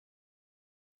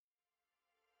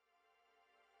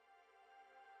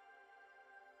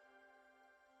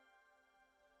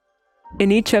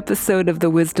In each episode of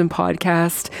the Wisdom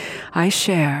Podcast, I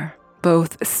share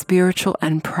both spiritual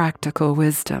and practical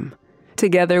wisdom,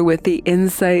 together with the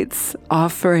insights,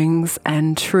 offerings,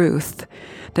 and truth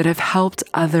that have helped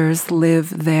others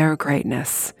live their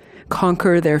greatness,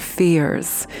 conquer their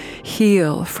fears,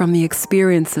 heal from the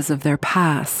experiences of their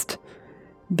past,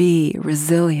 be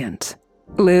resilient,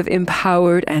 live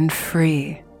empowered and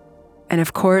free, and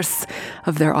of course,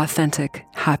 of their authentic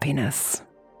happiness.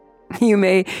 You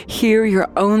may hear your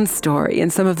own story in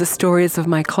some of the stories of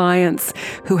my clients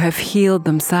who have healed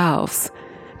themselves,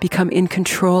 become in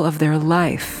control of their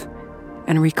life,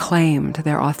 and reclaimed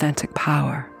their authentic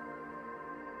power.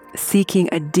 Seeking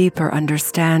a deeper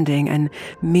understanding and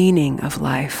meaning of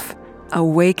life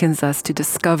awakens us to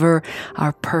discover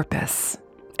our purpose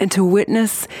and to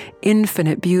witness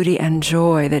infinite beauty and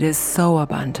joy that is so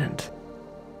abundant.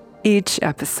 Each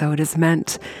episode is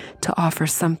meant to offer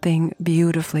something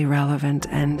beautifully relevant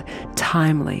and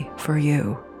timely for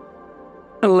you.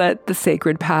 Let the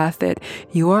sacred path that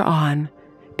you are on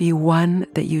be one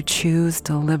that you choose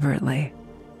deliberately,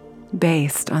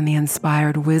 based on the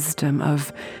inspired wisdom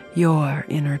of your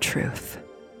inner truth.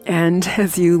 And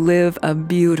as you live a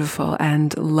beautiful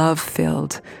and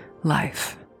love-filled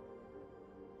life.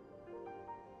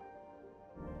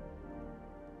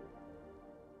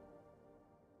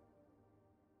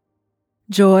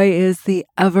 Joy is the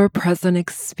ever-present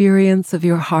experience of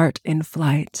your heart in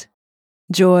flight.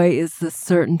 Joy is the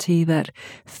certainty that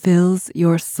fills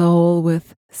your soul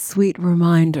with sweet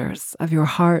reminders of your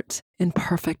heart in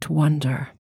perfect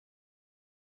wonder.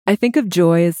 I think of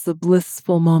joy as the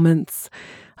blissful moments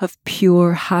of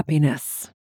pure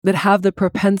happiness that have the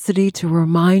propensity to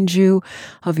remind you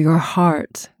of your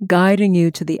heart, guiding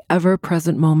you to the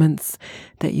ever-present moments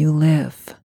that you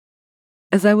live.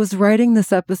 As I was writing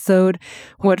this episode,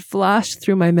 what flashed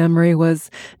through my memory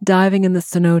was diving in the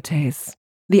cenotes,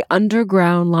 the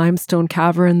underground limestone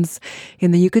caverns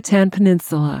in the Yucatan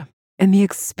Peninsula, and the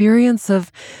experience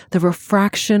of the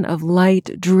refraction of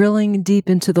light drilling deep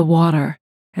into the water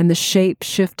and the shape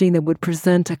shifting that would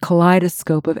present a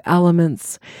kaleidoscope of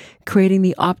elements, creating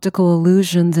the optical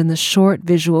illusions in the short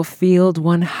visual field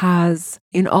one has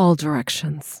in all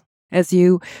directions as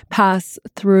you pass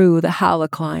through the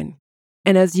halocline.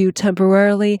 And as you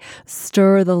temporarily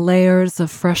stir the layers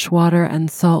of fresh water and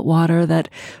salt water that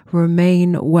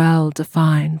remain well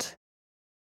defined.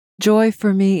 Joy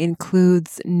for me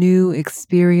includes new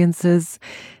experiences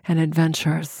and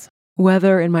adventures,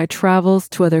 whether in my travels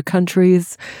to other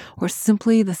countries or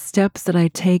simply the steps that I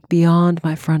take beyond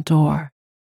my front door.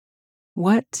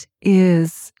 What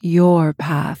is your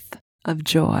path of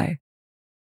joy?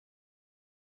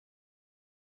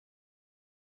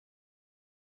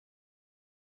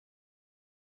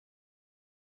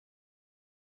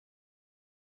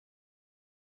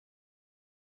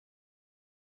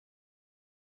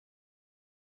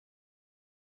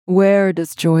 Where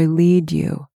does joy lead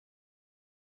you?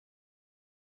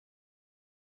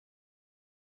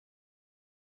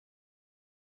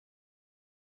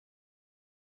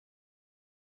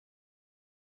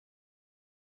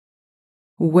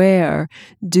 Where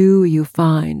do you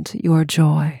find your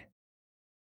joy?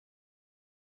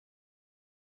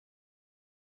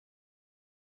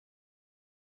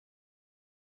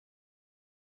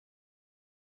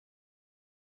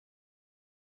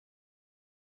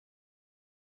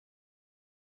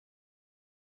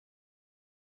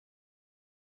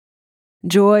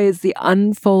 Joy is the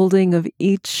unfolding of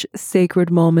each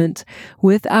sacred moment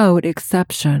without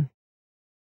exception,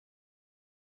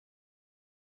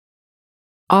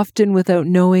 often without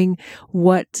knowing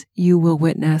what you will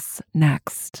witness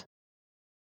next.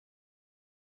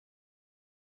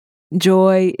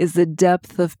 Joy is the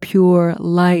depth of pure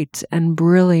light and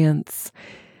brilliance,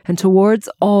 and towards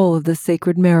all of the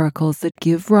sacred miracles that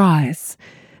give rise,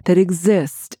 that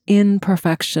exist in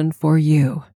perfection for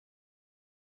you.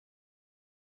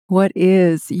 What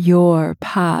is your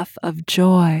path of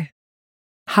joy?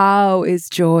 How is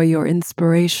joy your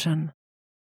inspiration?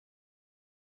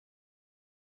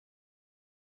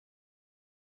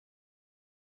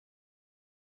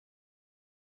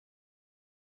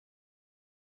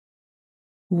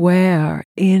 Where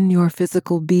in your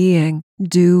physical being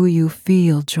do you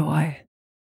feel joy?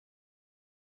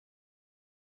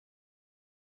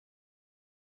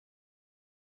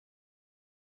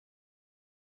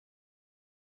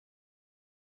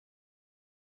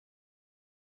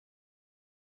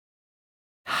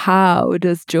 How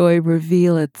does joy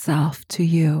reveal itself to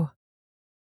you?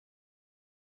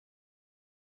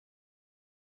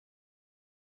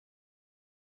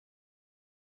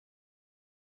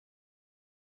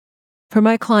 For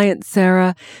my client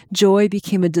Sarah, joy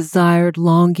became a desired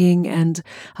longing and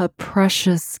a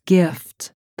precious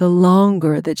gift the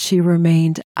longer that she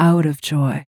remained out of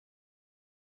joy.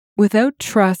 Without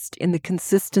trust in the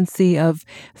consistency of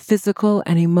physical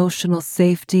and emotional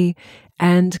safety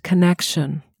and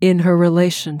connection in her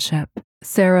relationship,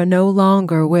 Sarah no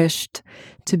longer wished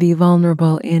to be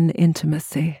vulnerable in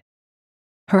intimacy.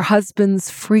 Her husband's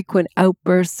frequent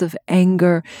outbursts of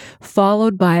anger,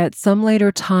 followed by at some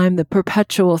later time the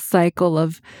perpetual cycle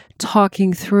of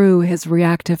talking through his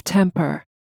reactive temper,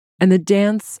 and the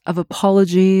dance of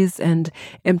apologies and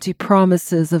empty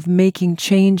promises of making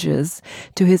changes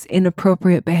to his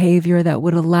inappropriate behavior that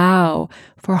would allow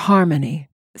for harmony,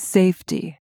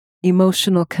 safety,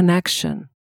 emotional connection,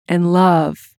 and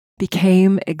love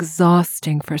became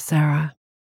exhausting for Sarah.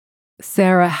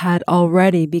 Sarah had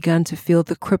already begun to feel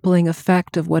the crippling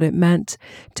effect of what it meant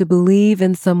to believe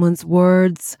in someone's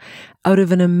words out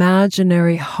of an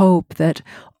imaginary hope that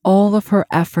all of her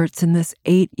efforts in this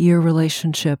 8-year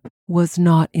relationship was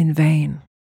not in vain.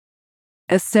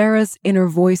 As Sarah's inner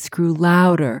voice grew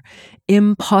louder,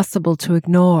 impossible to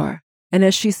ignore, and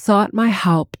as she sought my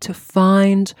help to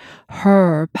find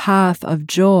her path of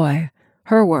joy,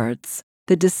 her words,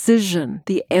 the decision,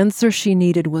 the answer she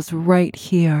needed was right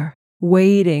here,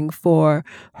 waiting for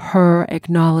her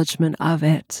acknowledgement of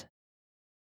it.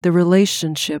 The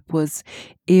relationship was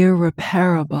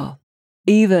irreparable,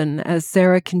 even as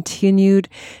Sarah continued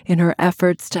in her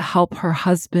efforts to help her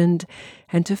husband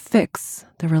and to fix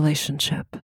the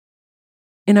relationship.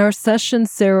 In our session,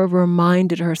 Sarah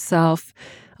reminded herself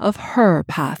of her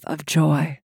path of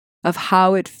joy, of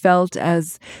how it felt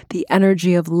as the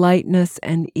energy of lightness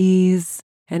and ease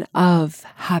and of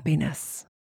happiness.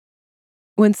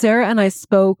 When Sarah and I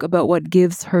spoke about what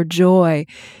gives her joy,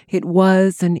 it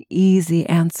was an easy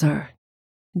answer.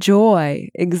 Joy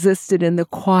existed in the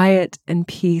quiet and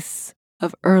peace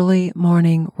of early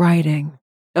morning writing,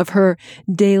 of her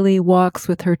daily walks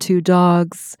with her 2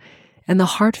 dogs, and the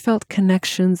heartfelt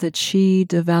connections that she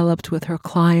developed with her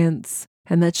clients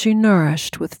and that she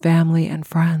nourished with family and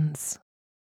friends.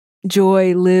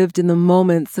 Joy lived in the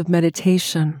moments of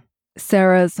meditation,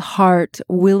 Sarah's heart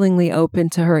willingly open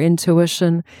to her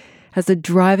intuition as a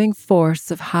driving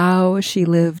force of how she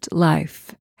lived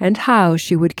life and how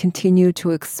she would continue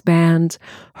to expand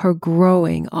her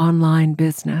growing online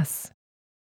business.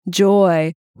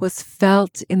 Joy was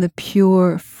felt in the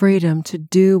pure freedom to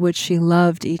do what she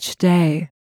loved each day,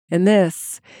 and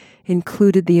this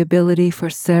included the ability for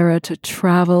Sarah to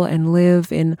travel and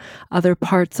live in other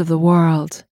parts of the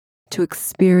world, to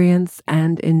experience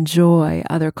and enjoy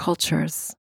other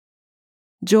cultures.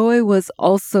 Joy was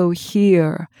also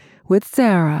here with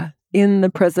Sarah in the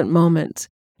present moment,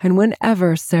 and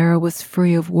whenever Sarah was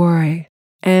free of worry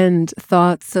and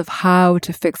thoughts of how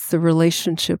to fix the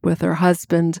relationship with her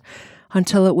husband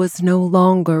until it was no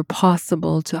longer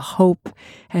possible to hope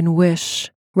and wish,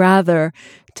 rather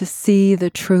to see the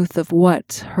truth of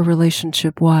what her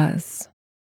relationship was.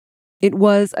 It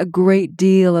was a great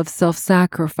deal of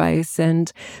self-sacrifice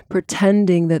and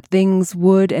pretending that things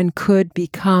would and could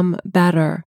become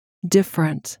better,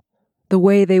 different, the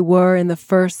way they were in the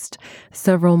first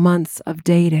several months of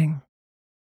dating.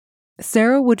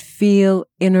 Sarah would feel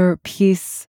inner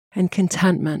peace and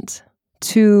contentment,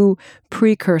 2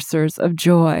 precursors of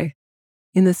joy,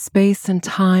 in the space and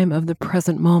time of the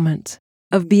present moment,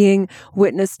 of being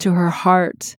witness to her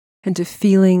heart and to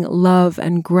feeling love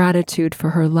and gratitude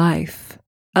for her life,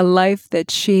 a life that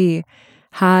she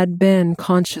had been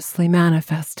consciously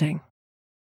manifesting.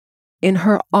 In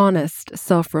her honest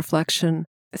self-reflection,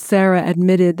 Sarah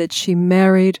admitted that she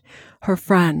married her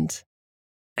friend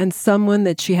and someone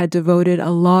that she had devoted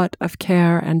a lot of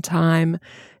care and time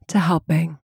to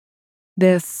helping.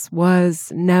 This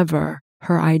was never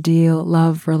her ideal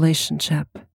love relationship.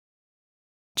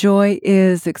 Joy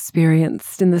is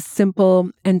experienced in the simple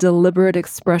and deliberate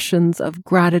expressions of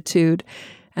gratitude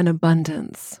and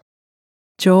abundance.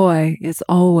 Joy is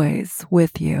always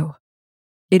with you.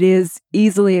 It is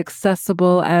easily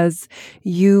accessible as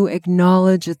you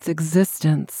acknowledge its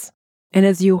existence and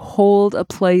as you hold a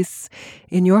place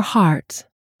in your heart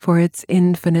for its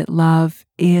infinite love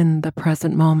in the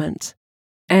present moment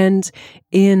and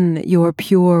in your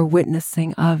pure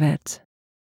witnessing of it.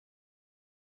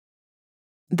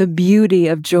 The beauty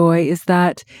of joy is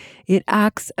that it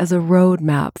acts as a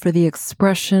roadmap for the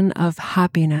expression of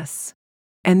happiness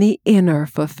and the inner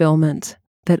fulfillment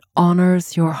that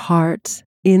honors your heart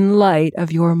in light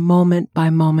of your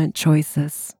moment-by-moment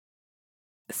choices.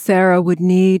 Sarah would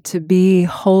need to be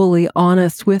wholly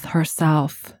honest with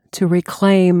herself to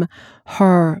reclaim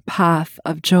her path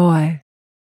of joy.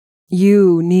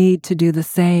 You need to do the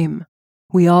same.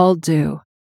 We all do.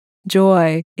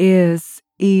 Joy is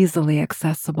easily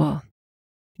accessible.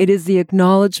 It is the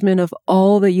acknowledgement of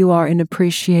all that you are in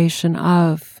appreciation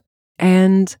of,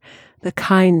 and the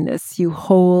kindness you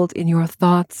hold in your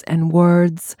thoughts and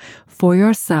words for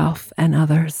yourself and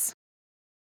others.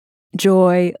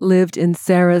 Joy lived in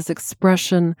Sarah's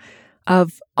expression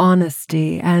of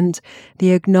honesty and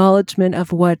the acknowledgement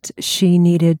of what she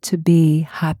needed to be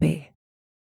happy.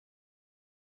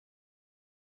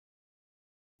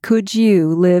 Could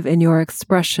you live in your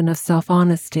expression of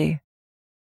self-honesty?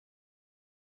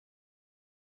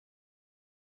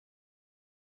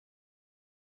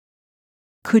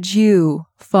 Could you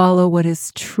follow what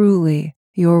is truly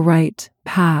your right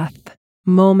path,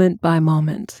 moment by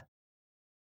moment?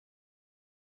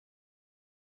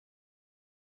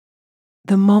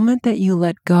 The moment that you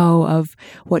let go of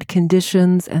what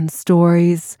conditions and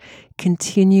stories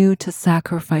continue to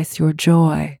sacrifice your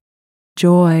joy,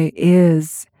 joy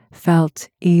is felt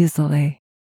easily.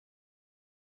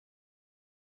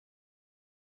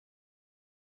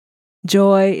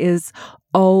 Joy is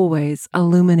always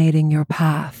illuminating your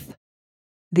path.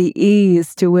 The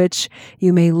ease to which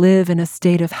you may live in a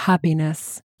state of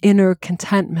happiness, inner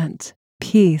contentment,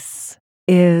 peace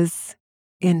is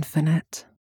infinite.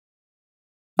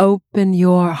 Open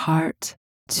your heart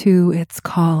to its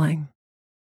calling.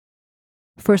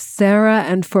 For Sarah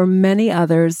and for many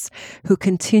others who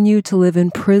continue to live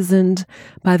imprisoned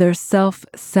by their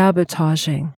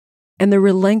self-sabotaging and the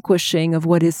relinquishing of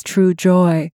what is true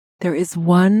joy, there is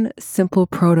one simple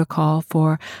protocol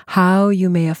for how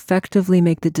you may effectively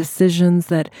make the decisions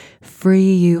that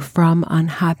free you from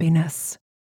unhappiness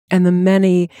and the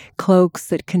many cloaks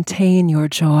that contain your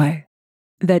joy,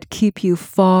 that keep you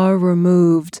far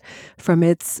removed from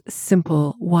its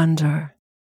simple wonder.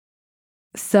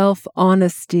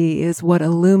 Self-honesty is what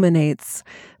illuminates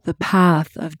the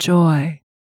path of joy,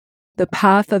 the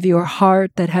path of your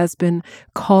heart that has been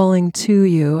calling to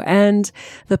you, and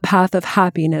the path of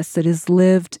happiness that is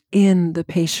lived in the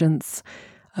patience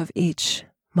of each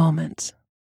moment.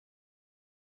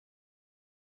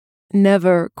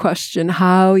 Never question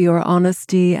how your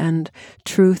honesty and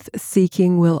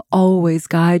truth-seeking will always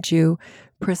guide you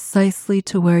precisely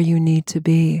to where you need to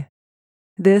be.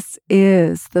 This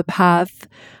is the path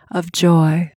of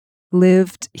joy,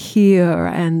 lived here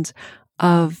and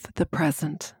of the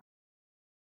present.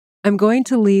 I'm going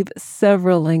to leave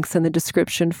several links in the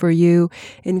description for you,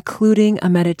 including a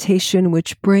meditation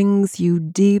which brings you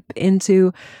deep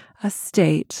into a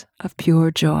state of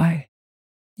pure joy.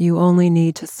 You only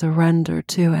need to surrender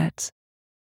to it.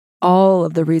 All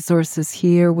of the resources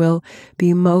here will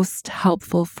be most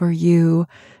helpful for you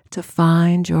to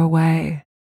find your way,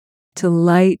 to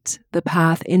light the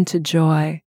path into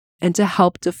joy, and to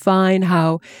help define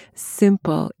how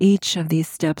simple each of these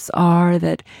steps are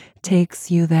that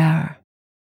takes you there.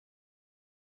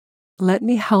 Let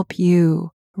me help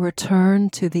you return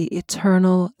to the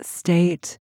eternal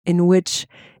state in which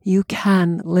you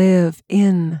can live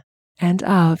in and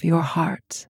of your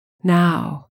heart,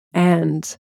 now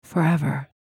and forever.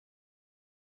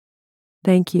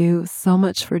 Thank you so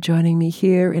much for joining me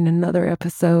here in another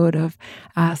episode of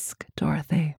Ask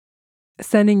Dorothy.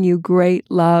 Sending you great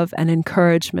love and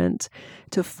encouragement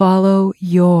to follow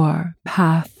your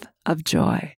path of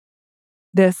joy.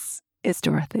 This is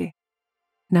Dorothy.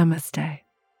 Namaste.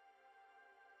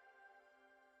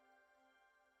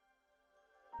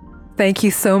 Thank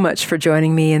you so much for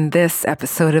joining me in this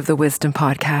episode of the Wisdom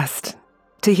Podcast.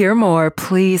 To hear more,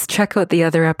 please check out the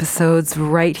other episodes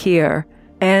right here.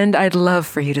 And I'd love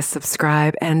for you to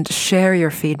subscribe and share your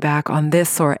feedback on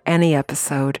this or any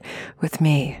episode with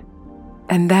me.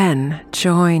 And then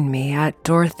join me at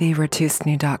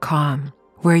dorothyratusny.com,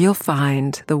 where you'll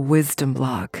find the wisdom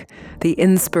blog, the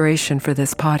inspiration for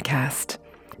this podcast,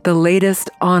 the latest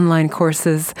online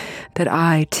courses that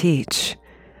I teach,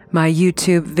 my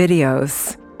YouTube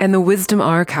videos, and the Wisdom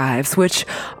Archives, which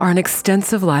are an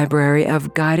extensive library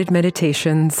of guided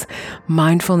meditations,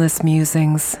 mindfulness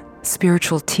musings,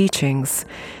 spiritual teachings,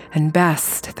 and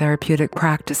best therapeutic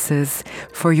practices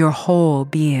for your whole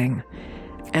being,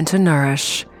 and to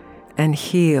nourish and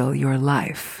heal your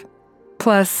life,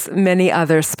 plus many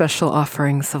other special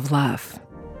offerings of love.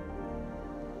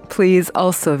 Please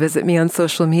also visit me on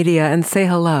social media and say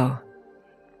hello.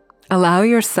 Allow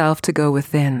yourself to go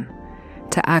within,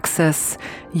 to access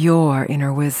your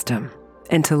inner wisdom,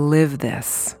 and to live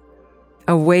this.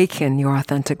 Awaken your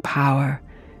authentic power,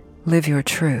 live your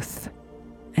truth,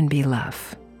 and be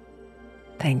love.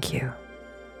 Thank you.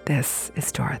 This is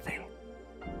Dorothy.